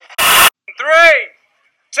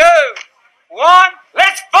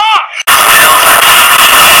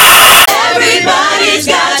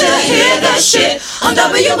I'm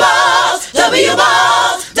W Balls, W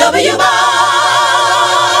Balls, W Balls.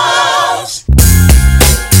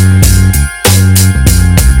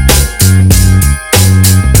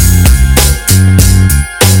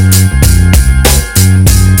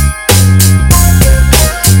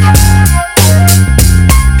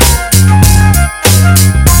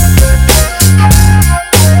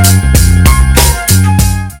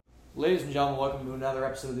 Ladies and gentlemen, welcome to another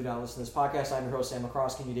episode of Do Not Listen to This Podcast. I'm your host, Sam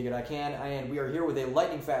Lacrosse. Can you dig it? I can. And we are here with a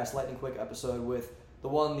lightning fast, lightning quick episode with the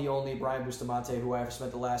one, the only Brian Bustamante, who I have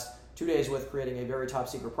spent the last 2 days with creating a very top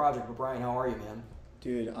secret project. But Brian, how are you, man?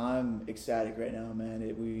 Dude, I'm ecstatic right now, man.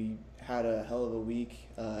 We had a hell of a week,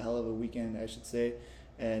 hell of a weekend, I should say.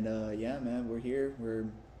 And yeah, man, we're here. We're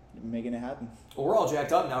making it happen. Well, we're all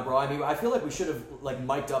jacked up now, bro. I mean, I feel like we should have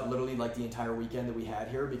mic'd up literally the entire weekend that we had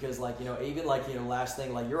here because even last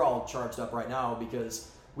thing, you're all charged up right now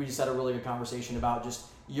because we just had a really good conversation about just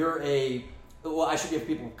I should give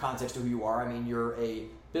people context to who you are. I mean, you're a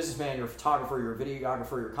businessman, you're a photographer, you're a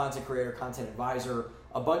videographer, you're a content creator, content advisor,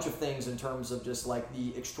 a bunch of things in terms of just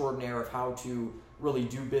the extraordinaire of how to really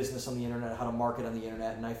do business on the internet, how to market on the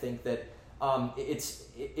internet. And I think that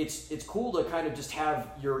it's cool to kind of just have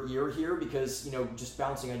your ear here because, just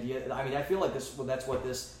bouncing ideas. I mean, I feel like that's what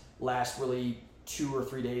this last really 2 or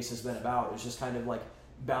 3 days has been about. It's just kind of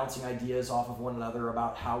bouncing ideas off of one another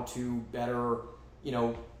about how to better,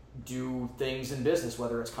 do things in business,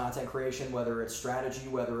 whether it's content creation, whether it's strategy,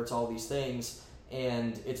 whether it's all these things.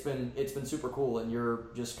 And it's been super cool, and you're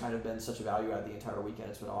just kind of been such a value add the entire weekend.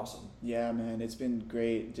 It's been awesome. Yeah, man, it's been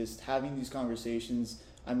great just having these conversations.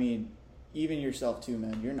 I mean, even yourself too,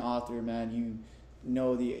 man. You're an author, man. You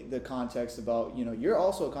know the context about, you're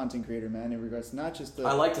also a content creator, man, in regards to not just the...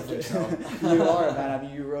 I like to think so. You are, man. I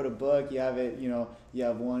mean, you wrote a book. You have it, you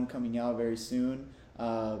have one coming out very soon.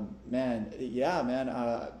 Man, yeah, man.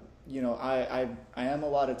 I am a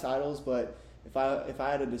lot of titles, but if I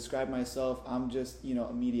had to describe myself, I'm just,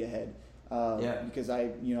 a media head. Because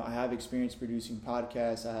I have experience producing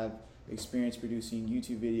podcasts. I have experience producing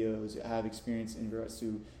YouTube videos. I have experience in regards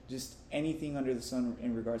to just anything under the sun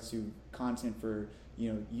in regards to content for,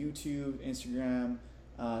 YouTube, Instagram,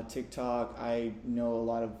 TikTok. I know a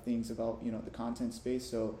lot of things about, the content space.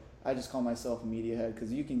 So I just call myself a media head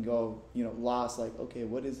because you can go, lost, okay,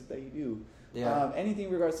 what is it that you do? Yeah. Anything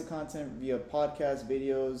in regards to content via podcasts,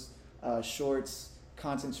 videos, shorts,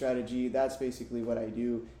 content strategy, that's basically what I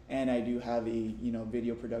do. And I do have a,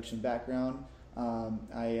 video production background.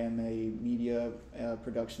 I am a media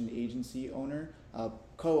production agency owner,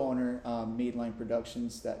 co-owner, Mainline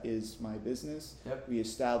Productions. That is my business. Yep. We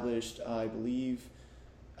established, I believe,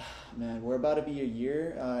 man, we're about to be a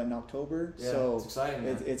year in October. Yeah, so it's exciting.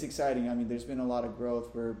 It's exciting. I mean, there's been a lot of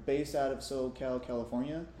growth. We're based out of SoCal,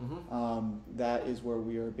 California. Mm-hmm. That is where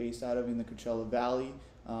we are based out of, in the Coachella Valley.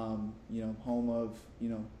 Home of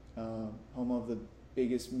the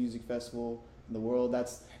biggest music festival in the world.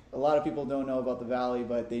 That's a lot of people don't know about the Valley,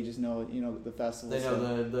 but they just know the festival. They know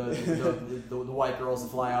the white girls that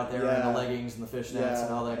fly out there in the leggings and the fishnets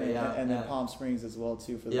and all that. And then Palm Springs as well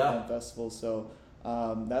too for the film festival. So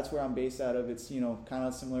that's where I'm based out of. It's kind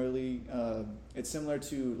of similarly. It's similar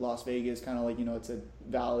to Las Vegas. Kind of it's a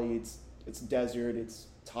valley. It's desert. It's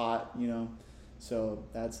hot. So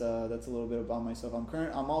that's a little bit about myself.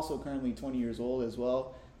 I'm also currently 20 years old as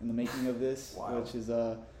well in the making of this, wow. Which is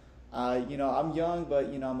I'm young, but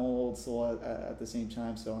I'm an old soul at the same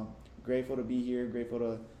time. So I'm grateful to be here. Grateful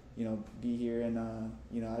to be here, and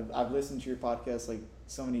I've listened to your podcast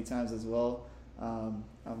so many times as well.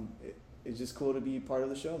 It's just cool to be part of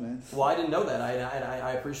the show, man. Well, I didn't know that.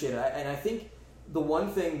 I appreciate it. And I think the one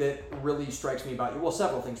thing that really strikes me about you, well,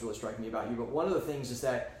 several things really strike me about you, but one of the things is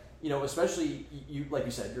that, especially you, like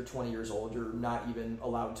you said, you're 20 years old. You're not even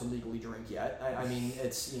allowed to legally drink yet. I mean,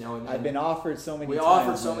 it's, and I've been offered so many times. We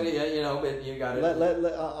offered so many, but you got it.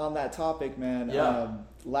 On that topic, man. Yeah.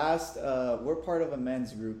 We're part of a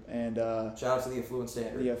men's group, and shout out to the Affluent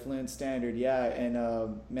Standard. The Affluent Standard, yeah.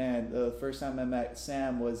 And man, the first time I met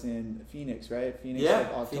Sam was in Phoenix, right?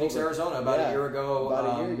 Phoenix, Arizona, about a year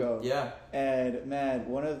ago. Yeah. And man,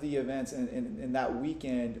 one of the events in that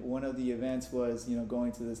weekend, one of the events was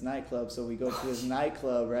going to this nightclub. So we go to this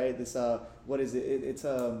nightclub, right? This what is it? It's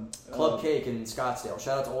Club Cake in Scottsdale.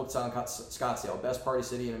 Shout out to Old Town Scottsdale, best party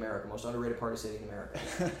city in America, most underrated party city in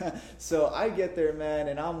America. So I get there, man,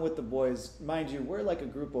 and I'm with the boys. Mind you, we're like a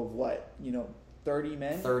group of 30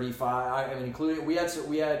 men? 35. I mean, including we had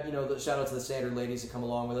the shout out to the Standard ladies that come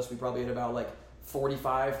along with us. We probably had about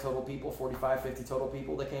 45 total people, 45, 50 total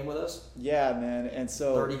people that came with us. Yeah, man. And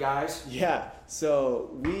so 30 guys. Yeah. So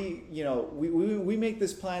we make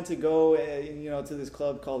this plan to go, to this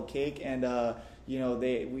club called Cake, and you know,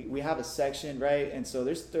 we have a section, right? And so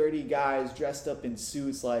there's 30 guys dressed up in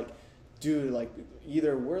suits, like, dude, like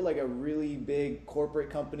either we're like a really big corporate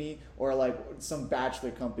company or like some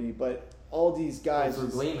bachelor company, but all these guys are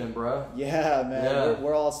gleaming, bro. Yeah, man. Yeah.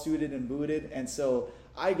 We're all suited and booted, and so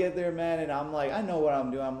I get there, man, and I'm like, I know what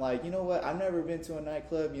I'm doing. I'm like, you know what? I've never been to a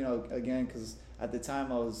nightclub, you know, again, because at the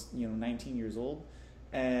time I was, you know, 19 years old.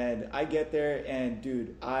 And I get there, and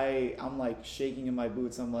dude, I'm like shaking in my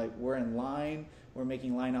boots. I'm like, we're in line. We're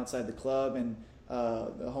making line outside the club, and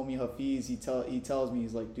the homie Hafiz, he tells me,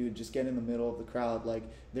 he's like, dude, just get in the middle of the crowd. Like,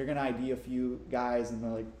 they're gonna ID a few guys,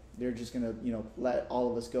 and they're just gonna, you know, let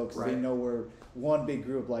all of us go because they know we're one big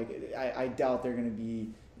group. Like, I doubt they're gonna be,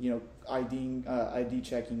 you know, ID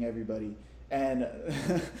checking everybody. And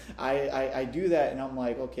I do that, and I'm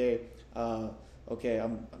like, okay,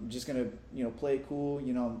 I'm just gonna, you know, play it cool,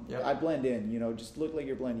 you know. Yep. I blend in, you know, just look like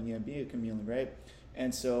you're blending in, be a chameleon, right?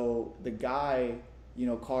 And so the guy, you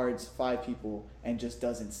know, cards 5 people and just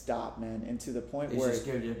doesn't stop, man, and to the point where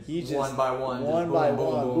he just one by one,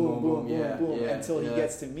 boom, boom, yeah, until he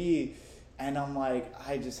gets to me, and I'm like,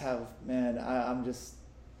 I just have, man,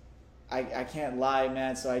 I can't lie,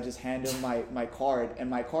 man. So I just hand him my card, and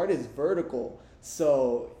my card is vertical.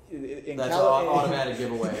 So that's automatic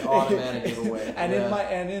giveaway.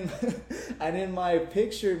 And in my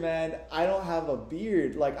picture, man, I don't have a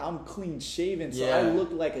beard. Like, I'm clean shaven, so I look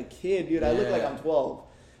like a kid, dude. I look like I'm 12,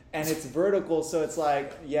 and it's vertical. So it's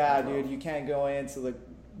like, dude, you can't go in. So the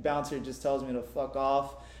bouncer just tells me to fuck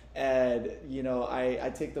off. And, you know,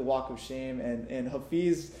 I take the walk of shame, and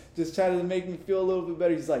Hafiz just tried to make me feel a little bit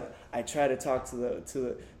better. He's like, I try to talk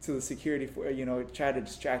to the security for, you know, try to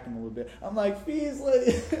distract him a little bit. I'm like, Fiz, like,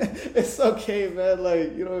 it's okay, man.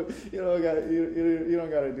 Like, you don't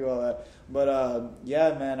gotta do all that. But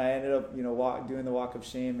yeah, man, I ended up, you know, doing the walk of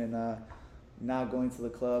shame and not going to the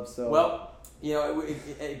club. So well, you know,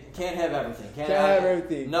 it can't have everything. Can't have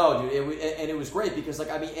everything. No, dude, and it was great because,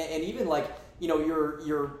 like, I mean, and even like, you know,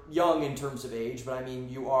 you're young in terms of age, but I mean,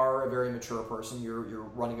 you are a very mature person. You're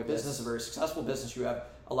running a business, a very successful business. You have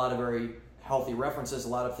a lot of very healthy references, a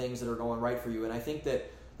lot of things that are going right for you. And I think that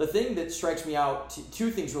the thing that strikes me out,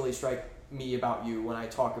 2 things really strike me about you when I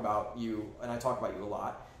talk about you, and I talk about you a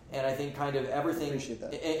lot. And I think kind of everything, I appreciate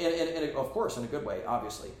that. And of course, in a good way,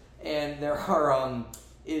 obviously. And there are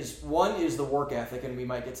one is the work ethic, and we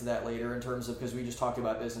might get to that later in terms of, because we just talked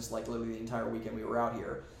about business like literally the entire weekend we were out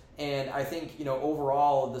here. And I think, you know,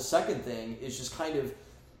 overall, the second thing is just kind of,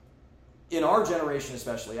 in our generation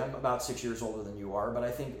especially, I'm about 6 years older than you are, but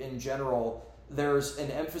I think in general, there's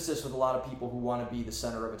an emphasis with a lot of people who want to be the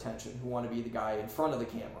center of attention, who want to be the guy in front of the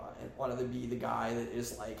camera, and want to be the guy that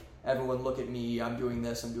is like, everyone look at me, I'm doing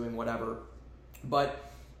this, I'm doing whatever.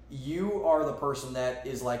 But you are the person that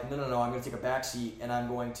is like, no, I'm going to take a back seat, and I'm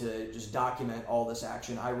going to just document all this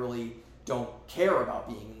action. I really don't care about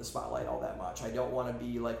being in the spotlight all that much. I don't want to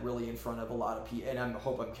be like really in front of a lot of people, and I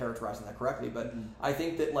hope I'm characterizing that correctly, but I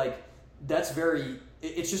think that like that's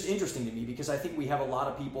it's just interesting to me because I think we have a lot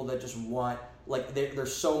of people that just want, like,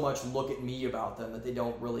 there's so much look at me about them that they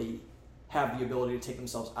don't really have the ability to take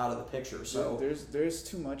themselves out of the picture. So there's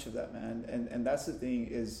too much of that, man, and that's the thing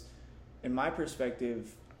is, in my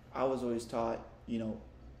perspective, I was always taught, you know,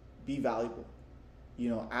 be valuable,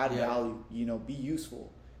 you know, add value, you know, be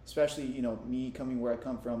useful. Especially, you know, me coming where I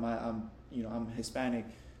come from, I'm Hispanic.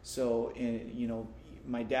 So, you know,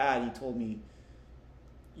 my dad, he told me,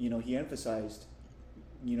 you know, he emphasized,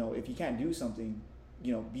 you know, if you can't do something,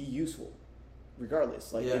 you know, be useful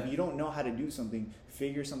regardless. Like, if you don't know how to do something,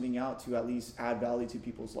 figure something out to at least add value to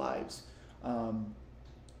people's lives.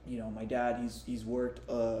 You know, my dad, he's worked,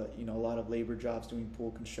 you know, a lot of labor jobs doing pool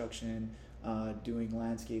construction, doing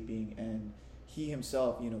landscaping, and he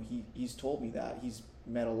himself, you know, he's told me that he's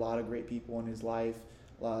met a lot of great people in his life,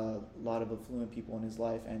 a lot of affluent people in his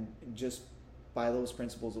life, and just by those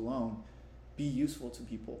principles alone, be useful to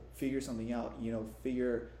people, figure something out, you know,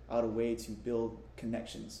 figure out a way to build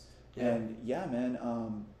connections. And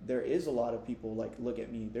man, there is a lot of people like, look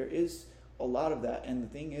at me. There is a lot of that, and the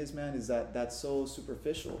thing is, man, is that that's so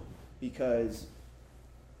superficial, because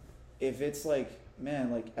if it's like,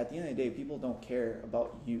 man, like at the end of the day, people don't care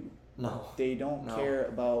about you. No, they don't care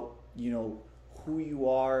about, you know, who you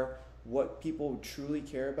are. What people truly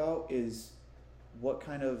care about is what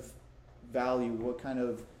kind of value, what kind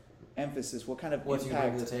of emphasis, what kind of what impact. you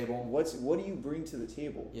bring to the table. What do you bring to the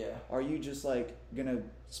table? Yeah. Are you just like gonna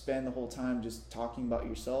spend the whole time just talking about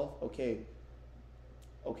yourself? Okay.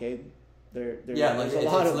 There's a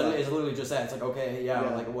lot of that. It's literally just that. It's like, okay,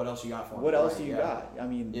 like what else you got for me? What else do you got? I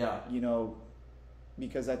mean, you know,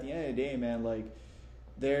 because at the end of the day, man, like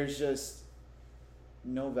there's just,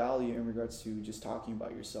 no value in regards to just talking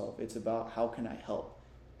about yourself. It's about how can I help,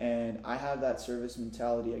 and I have that service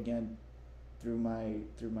mentality again through my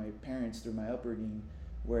parents, through my upbringing,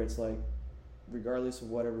 where it's like, regardless of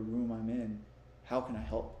whatever room I'm in, how can I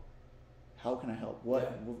help? How can I help?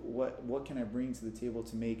 What can I bring to the table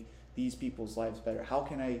to make these people's lives better?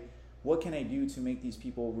 What can I do to make these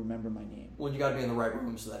people remember my name? Well, you got to be in the right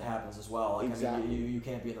room so that happens as well. Like, exactly. I mean, you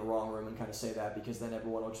can't be in the wrong room and kind of say that, because then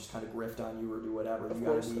everyone will just kind of grift on you or do whatever. Of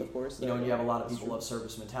course. You know, and you have a lot of people of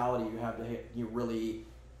service mentality. You have to really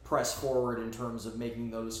press forward in terms of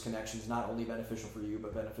making those connections not only beneficial for you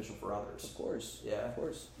but beneficial for others. Of course. Yeah. Of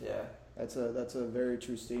course. Yeah. That's a very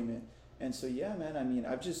true statement. And so, yeah, man, I mean,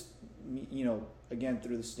 I've just, you know, again,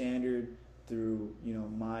 through the standard, through, you know,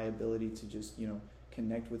 my ability to just, you know,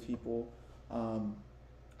 connect with people,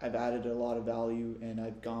 I've added a lot of value, and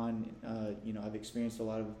I've gone, you know, I've experienced a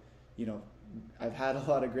lot of, you know, I've had a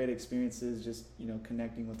lot of great experiences just, you know,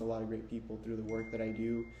 connecting with a lot of great people through the work that I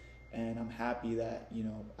do. And I'm happy that, you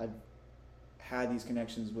know, I've had these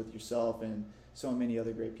connections with yourself and so many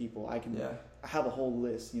other great people. I have a whole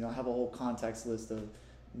list, you know, I have a whole contacts list of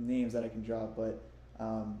names that I can drop, but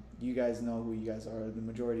you guys know who you guys are. The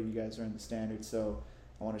majority of you guys are in the standard, so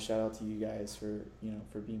I want to shout out to you guys for, you know,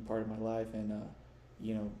 for being part of my life and,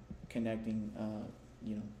 you know, connecting,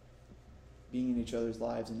 you know, being in each other's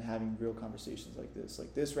lives and having real conversations like this.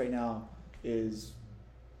 Like this right now is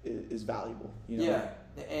valuable, you know? Yeah,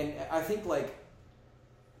 and I think, like,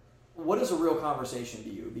 what is a real conversation to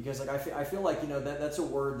you? Because, like, I feel like, you know, that's a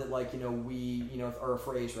word that, like, you know, we, you know, or a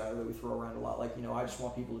phrase rather, that we throw around a lot. Like, you know, I just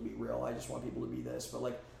want people to be real. I just want people to be this. But,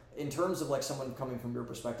 like, in terms of, like, someone coming from your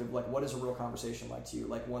perspective, like, what is a real conversation like to you?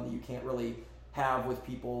 Like, one that you can't really have with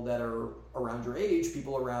people that are around your age,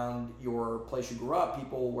 people around your place you grew up,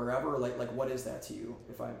 people wherever. Like what is that to you?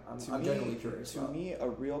 If I'm genuinely curious. To me, a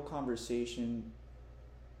real conversation,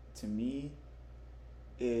 to me,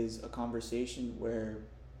 is a conversation where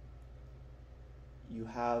you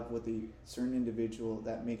have with a certain individual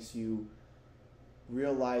that makes you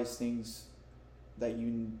realize things that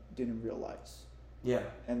you didn't realize. Yeah.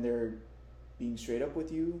 And they're being straight up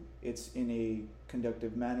with you. It's in a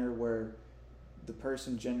conductive manner where the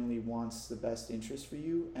person genuinely wants the best interest for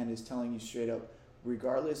you and is telling you straight up,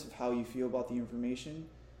 regardless of how you feel about the information.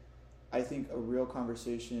 I think a real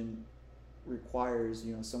conversation requires,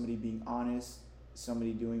 you know, somebody being honest,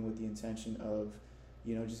 somebody doing with the intention of,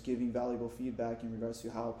 you know, just giving valuable feedback in regards to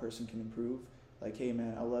how a person can improve. Like, hey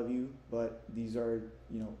man, I love you, but these are,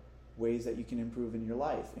 you know, ways that you can improve in your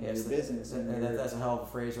life and your business. And that's a hell of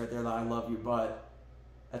a phrase right there, that I love you, but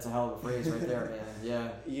that's a hell of a phrase right there, man. Yeah.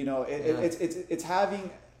 You know, it's having,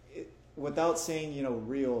 without saying, you know,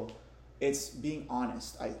 real, it's being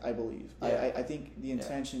honest, I believe. Yeah. I think the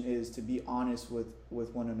intention is to be honest with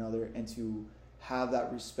one another and to have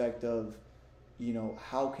that respect of, you know,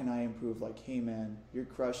 how can I improve? Like, hey man, you're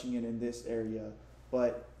crushing it in this area,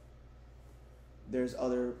 but there's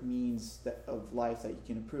other means of life that you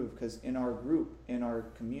can improve. Because in our group, in our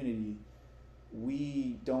community,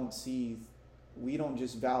 we don't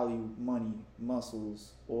just value money,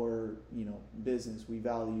 muscles, or, you know, business. We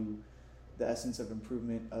value the essence of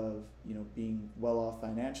improvement of, you know, being well off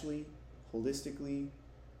financially, holistically,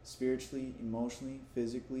 spiritually, emotionally,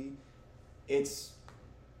 physically. It's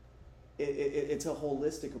a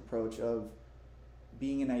holistic approach of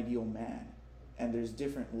being an ideal man, and there's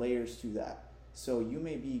different layers to that. So you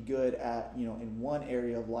may be good at, you know, in one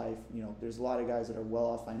area of life, you know, there's a lot of guys that are well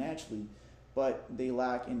off financially, but they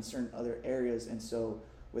lack in certain other areas. And so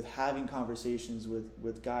with having conversations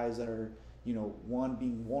with guys that are, you know, one,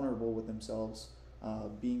 being vulnerable with themselves,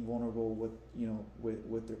 being vulnerable with, you know,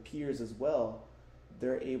 with their peers as well,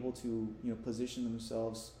 they're able to, you know, position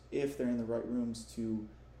themselves, if they're in the right rooms, to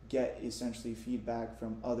get essentially feedback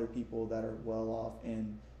from other people that are well off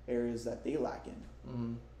in areas that they lack in.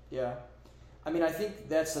 Mm-hmm. Yeah. I mean, I think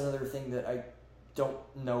that's another thing that I don't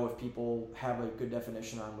know if people have a good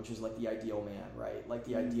definition on, which is like the ideal man, right? Like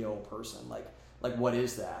the ideal person, like what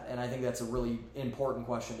is that? And I think that's a really important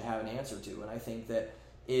question to have an answer to. And I think that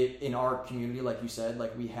in our community, like you said,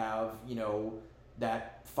 like we have, you know,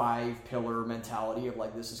 that 5-pillar mentality of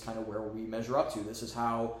like, this is kind of where we measure up to. This is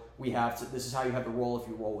how you have to roll if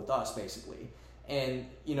you roll with us, basically. And,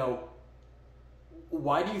 you know,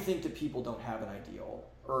 why do you think that people don't have an ideal?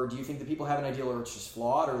 Or do you think that people have an ideal or it's just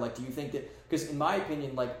flawed? Or like, do you think that, because in my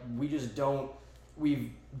opinion, like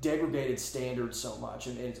we've degraded standards so much,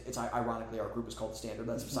 and it's ironically our group is called the Standard,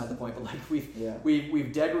 that's beside the point, but like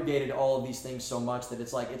we've degraded all of these things so much that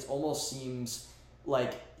it's like, it almost seems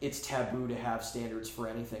like it's taboo to have standards for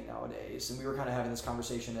anything nowadays. And we were kind of having this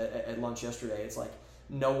conversation at lunch yesterday. It's like,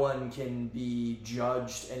 no one can be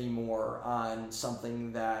judged anymore on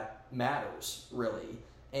something that matters, really.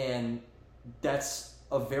 And that's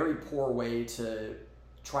a very poor way to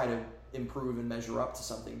try to improve and measure up to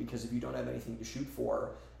something, because if you don't have anything to shoot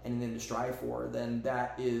for and anything to strive for, then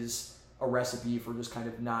that is a recipe for just kind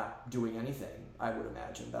of not doing anything, I would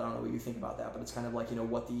imagine. I don't know what you think about that, but it's kind of like,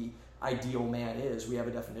 what the ideal man is. We have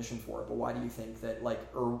a definition for it, but why do you think that,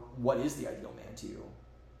 or what is the ideal man to you?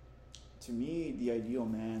 To me, the ideal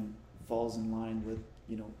man falls in line with,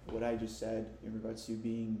 what I just said in regards to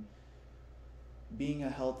being a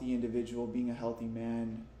healthy individual, being a healthy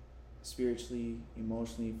man, spiritually,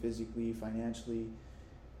 emotionally, physically, financially.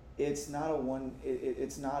 It's not a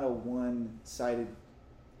one-sided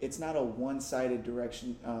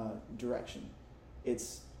direction.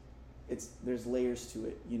 It's there's layers to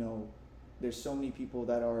it. There's so many people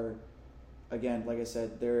that are, again, like I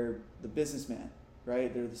said, they're the businessman,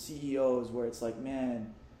 right? They're the CEOs, where it's like,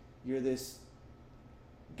 man, you're this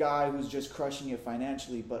guy who's just crushing it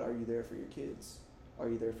financially, but are you there for your kids? Are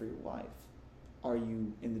you there for your wife? Are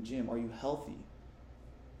you in the gym? Are you healthy?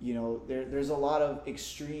 There's a lot of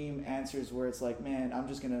extreme answers where it's like, man, I'm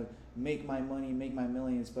just gonna make my money, make my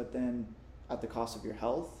millions, but then at the cost of your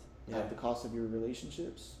health, at the cost of your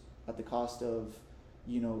relationships, at the cost of,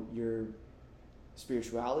 your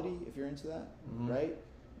spirituality, if you're into that, right?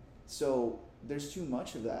 So there's too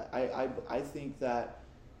much of that. I think that,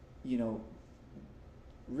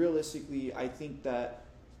 realistically, I think that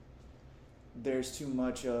there's too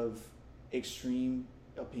much of extreme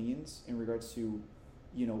opinions in regards to,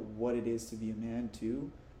 what it is to be a man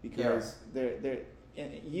too, because they're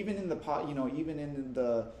even in the even in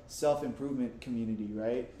the self-improvement community,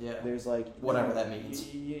 right? Yeah. There's like whatever that means.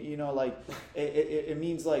 It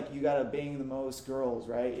means like you gotta bang the most girls,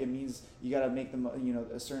 right? It means you gotta make them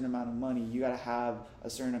a certain amount of money. You gotta have a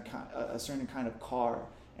certain kind of car.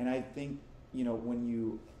 And I think when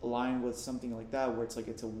you align with something like that, where it's like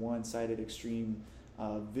it's a one-sided extreme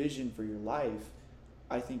vision for your life,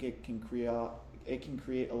 I think it can create a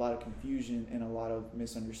lot of confusion and a lot of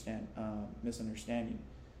misunderstanding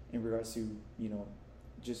in regards to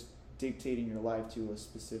just dictating your life to a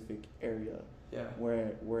specific area. Yeah.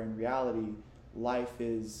 Where in reality, life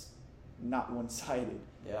is not one-sided.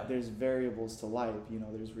 Yeah. There's variables to life.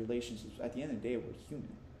 There's relationships. At the end of the day, we're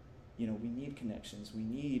human. We need connections. We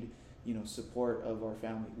need support of our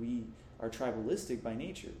family. We are tribalistic by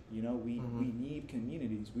nature. We need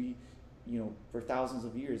communities. We for thousands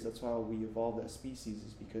of years, that's how we evolved as species,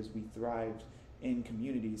 is because we thrived in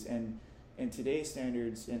communities. And in today's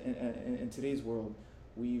standards, in today's world,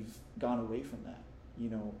 we've gone away from that,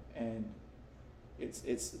 and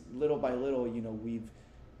it's little by little, we've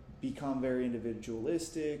become very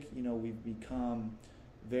individualistic, we've become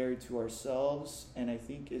very to ourselves. And I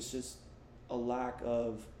think it's just a lack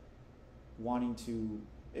of wanting to,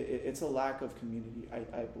 it's a lack of community,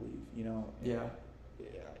 I believe,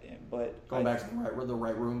 But going back to the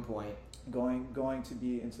right room point. Going to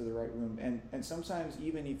be into the right room. And sometimes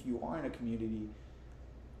even if you are in a community,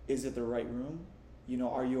 is it the right room?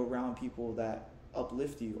 Are you around people that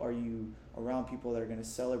uplift you? Are you around people that are going to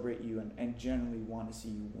celebrate you and generally want to see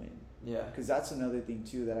you win? Yeah. Because that's another thing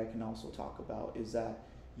too that I can also talk about, is that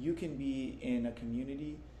you can be in a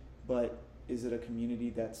community, but is it a community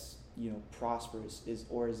that's, prosperous?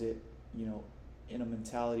 Or is it, in a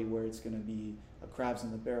mentality where it's going to be a crabs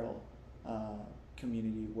in the barrel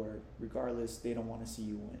community, where regardless, they don't want to see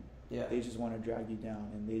you win. Yeah. They just want to drag you down,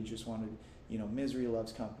 and they just want to, misery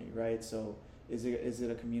loves company, right? So is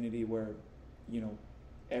it a community where,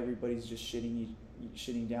 everybody's just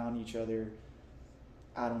shitting down each other?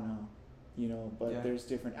 I don't know, but there's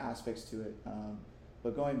different aspects to it.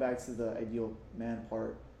 But going back to the ideal man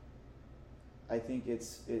part, I think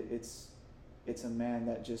it's a man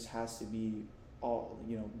that just has to be all,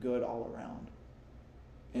 good all around.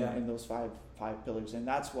 In those five pillars. And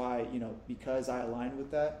that's why, because I aligned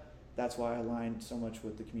with that, that's why I aligned so much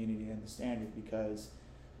with the community and the standard, because,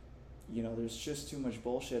 there's just too much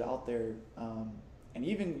bullshit out there. And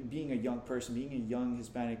even being a young person, being a young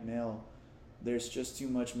Hispanic male, there's just too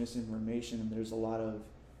much misinformation, and there's a lot of,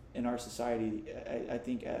 in our society, I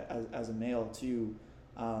think as a male too,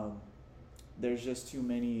 there's just too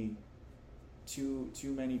many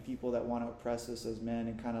people that want to oppress us as men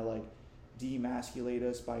and kind of like demasculate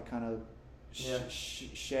us by kind of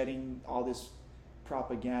shedding all this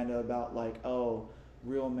propaganda about like, oh,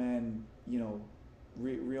 real men,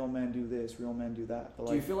 real men do this, real men do that. But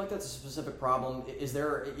do you feel like that's a specific problem? Is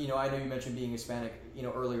there, I know you mentioned being Hispanic,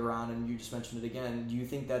 earlier on, and you just mentioned it again. Do you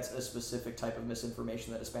think that's a specific type of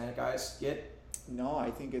misinformation that Hispanic guys get? No, I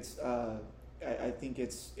think it's I think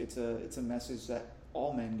it's a message that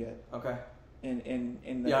all men get. Okay. In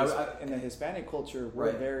the Hispanic culture,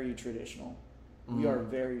 we're right. very traditional. We are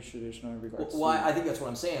very traditional in regards. Well, I think that's what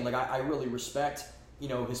I'm saying. Like I really respect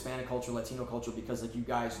Hispanic culture, Latino culture, because like you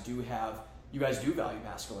guys do value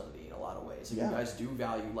masculinity in a lot of ways. Like, you guys do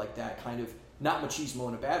value like that kind of, not machismo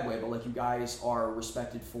in a bad way, but like you guys are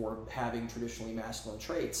respected for having traditionally masculine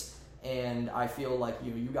traits. And I feel like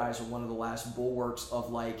you guys are one of the last bulwarks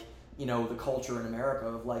of like the culture in America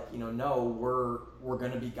of like no, we're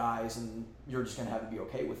gonna be guys, and you're just gonna have to be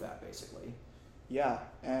okay with that, basically. Yeah,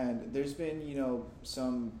 and there's been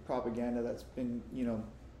some propaganda that's been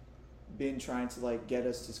been trying to like get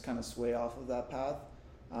us to kind of sway off of that path.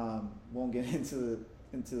 Won't get into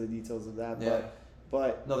the details of that,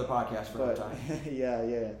 but another podcast for another time.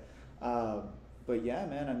 But yeah,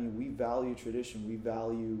 man. I mean, we value tradition. We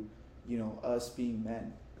value us being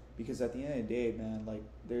men, because at the end of the day, man, like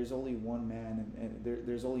there's only one man, and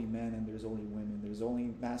there's only men and there's only women. There's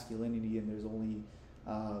only masculinity and there's only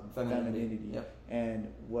femininity. Yep.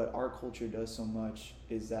 And what our culture does so much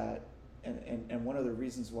is that, and one of the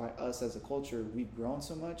reasons why us as a culture we've grown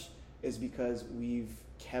so much is because we've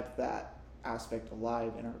kept that aspect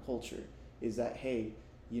alive in our culture. Is that, hey,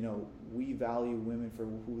 we value women for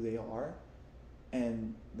who they are,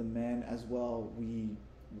 and the men as well. We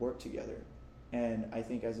work together, and I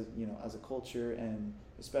think as a culture, and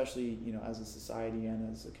especially as a society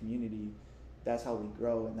and as a community, that's how we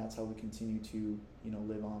grow, and that's how we continue to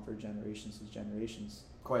live on for generations and generations.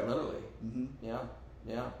 Quite literally. Mm-hmm.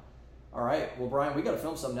 Yeah. All right. Well, Brian, we got to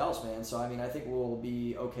film something else, man. So, I mean, I think we'll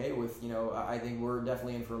be okay with, I think we're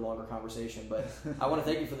definitely in for a longer conversation. But I want to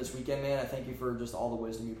thank you for this weekend, man. I thank you for just all the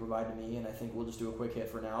wisdom you provided me. And I think we'll just do a quick hit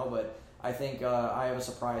for now. But I think I have a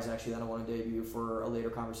surprise, actually, that I want to debut for a later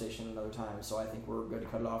conversation another time. So I think we're good to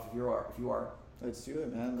cut it off if you are. Let's do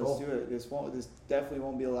it, man. Cool. Let's do it. This definitely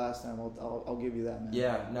won't be the last time. I'll give you that, man.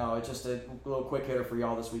 Yeah, no, it's just a little quick hitter for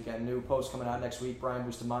y'all this weekend. New post coming out next week. Brian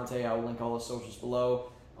Bustamante. I will link all the socials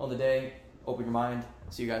below. On the day, open your mind.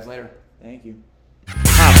 See you guys later. Thank you.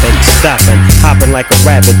 Hopping like a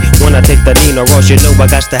rabbit. When I take the Nino Ross, I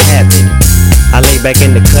got to have it. I lay back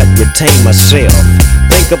in the cut, retain myself.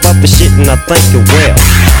 Think about the shit and I think it well.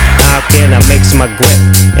 How can I mix my grip?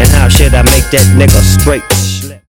 And how should I make that nigga straight?